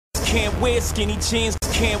Can't wear skinny jeans.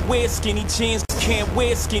 Can't wear skinny jeans. Can't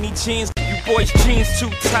wear skinny jeans. You boys' jeans too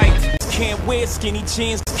tight. Can't wear skinny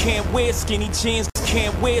jeans. Can't wear skinny jeans.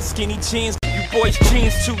 Can't wear skinny jeans. You boys'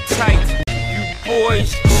 jeans too tight. You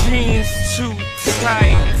boys' jeans too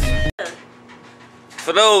tight.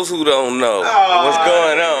 For those who don't know what's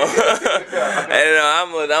going on, and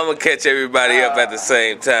I'm gonna catch everybody up at the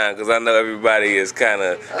same time because I know everybody is kind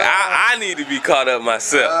of. I need to be caught up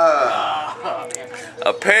myself.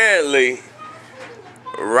 Apparently,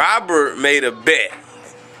 Robert made a bet.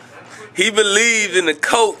 He believed in the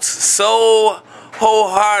Colts so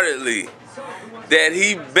wholeheartedly that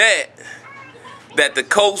he bet that the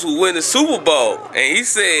Colts would win the Super Bowl, and he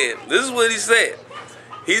said, "This is what he said."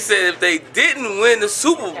 He said if they didn't win the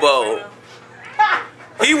Super Bowl,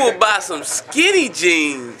 he would buy some skinny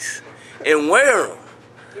jeans and wear them.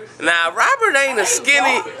 Now, Robert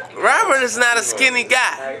is not a skinny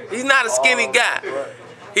guy. He's not a skinny guy.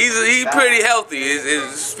 He's pretty healthy,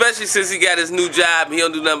 especially since he got his new job and he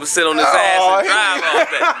don't do nothing but sit on his ass and drive all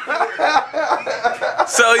day.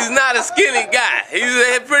 So he's not a skinny guy.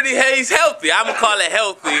 He's healthy. I'm gonna call it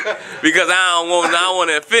healthy because I don't want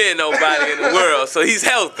to offend nobody in the world. So he's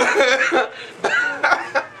healthy.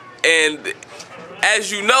 And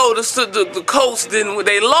as you know, the Colts they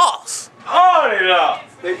lost. Oh, they lost.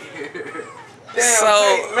 Damn,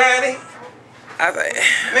 so, Manny.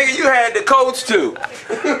 Nigga, you had the Colts too.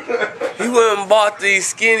 He went and bought these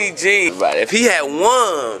skinny jeans. If he had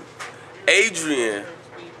won, Adrian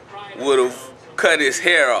would have cut his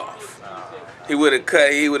hair off. He would have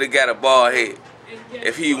got a bald head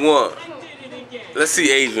if he won. Let's see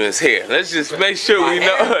Adrian's hair. Let's just make sure we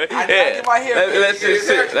know. Yeah. Let's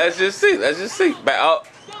just see.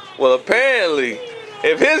 Well, apparently,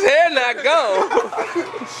 if his hair not gone,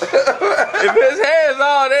 if his hair is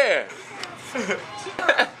all there.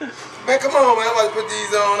 Man, come on, man. I'm about to put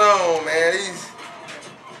these on, man.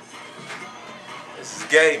 This is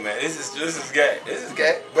gay, man. This is gay. This is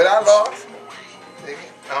gay. But I lost.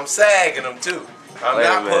 I'm sagging them too. I'm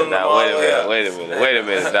not putting them all the way up. Wait a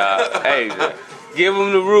minute, dog. Hey, give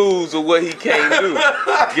him the rules of what he can't do.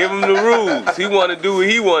 Give him the rules. He want to do what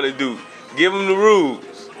he want to do. Give him the rules.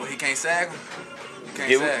 Well, he can't sag them.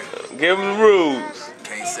 You can't sag them. Give him the rules.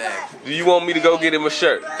 Can't sag. Do you want me to go get him a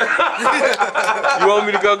shirt? You want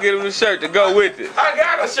me to go get him a shirt to go with it? I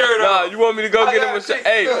got a shirt on. Nah, you want me to go get him a shirt?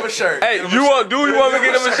 Hey, hey, do you want me to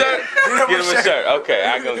get him a shirt? Get him a shirt. Okay,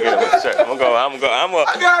 I'm gonna get him a shirt. I'm gonna go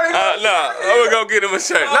get him a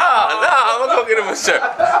shirt. I'm gonna go get him a shirt.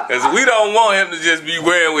 Cause we don't want him to just be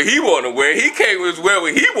wearing what he want to wear. He can't just wear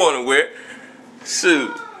what he want to wear.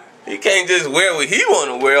 Shoot. He can't just wear what he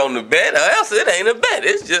want to wear on the bet, or else it ain't a bet.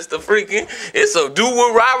 It's just it's a do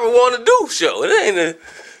what Robert want to do show. It ain't a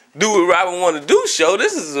do what Robert want to do show.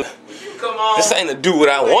 This ain't a do what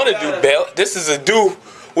I want to do bet. This is a do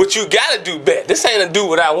what you gotta do bet. This ain't a do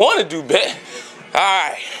what I want to do bet. All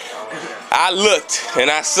right. I looked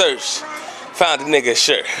and I searched, found the nigga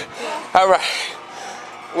shirt. All right.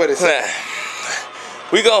 What is that?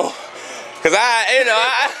 We gon'. Cause I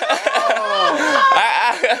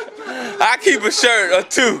keep a shirt or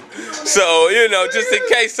two, so just in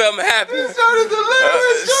case something happens.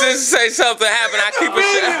 Just say something happen, I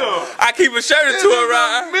keep a shirt or two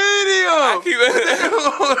around. Medium.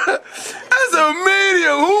 That's a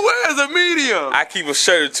medium. Who wears a medium? I keep a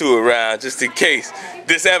shirt or two around just in case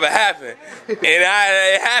this ever happened, and it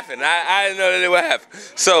happened. I didn't know that it would happen.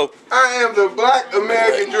 So I am the Black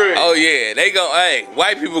American dream. Oh yeah, hey,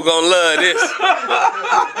 white people gonna love this.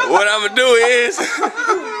 What I'm gonna do is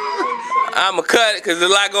I'm gonna cut it because there's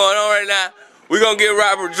a lot going on right now. We're gonna get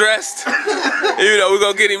Robert dressed. We're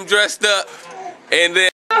gonna get him dressed up, and then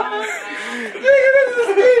he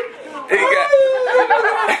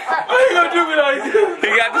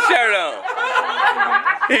got the shirt on.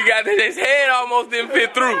 His head almost didn't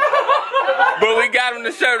fit through, but we got him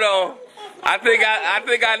the shirt on. I think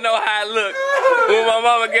I know how it looked when my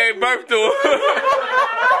mama gave birth to him.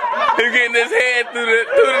 He getting his head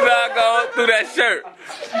through that shirt.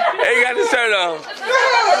 He got the shirt on.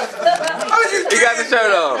 He got the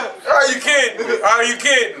shirt on. Are you kidding me? Are you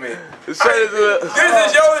kidding me? The shirt is This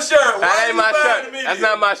is your shirt. That ain't my shirt. That's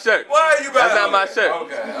not my shirt. Why are you buying That's not my shirt.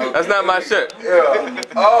 Okay. That's not my shirt. Yeah.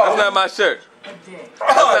 That's not my shirt. That's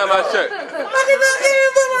not my shirt.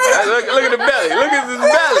 Look at the belly. Look at this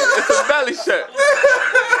belly. It's a belly shirt.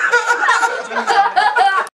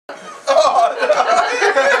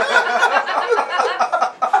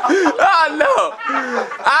 Oh no.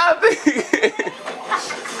 I think.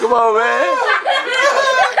 Come on, man.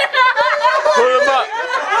 Pull him up.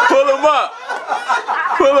 Pull him up.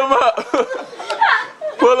 Pull him up.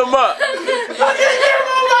 Pull him up. I can't get him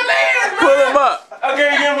on my leg.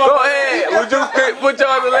 Put your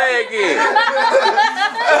other leg in.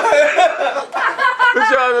 Put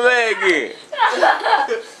your other leg in.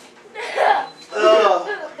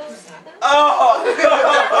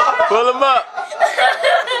 Pull him up.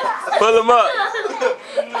 Pull him up.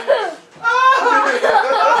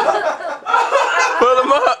 Pull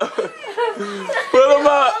him up. Pull him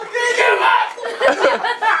up.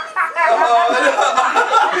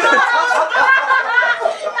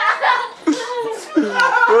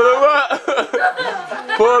 Pull them up.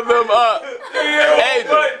 Pull them up.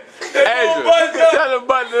 Adrian, tell them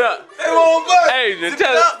button it up. It won't button. Adrian, Zip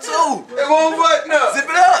tell it them. up too. It won't button up. Zip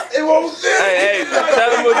it up. It won't zip. Hey, Adrian, tell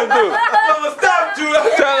them what to do. Don't stop, Drew.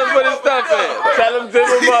 Tell them put his stuff in. Tell them zip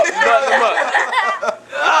them up, button them up.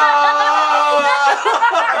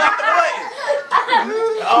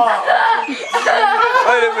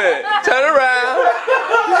 Wait a minute. Turn around.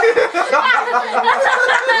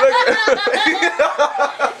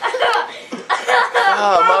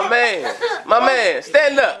 Oh, my man,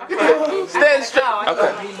 stand up. Stand straight.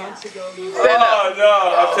 Okay. Stand up. Oh, no,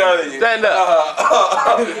 I'm telling you. Stand up.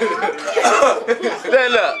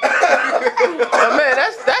 Stand up. My man,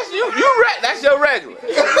 that's you. That's your regular.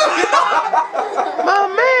 My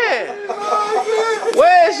man.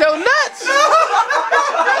 Where's your nuts?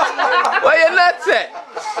 Where your nuts at?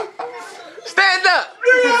 Stand up.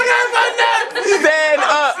 Stand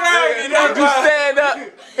up. You stand up.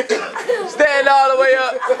 Stand all the way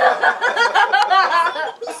up.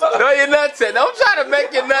 Where your nuts at? Don't try to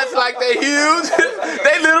make your nuts like they huge.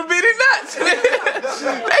 They little bitty nuts.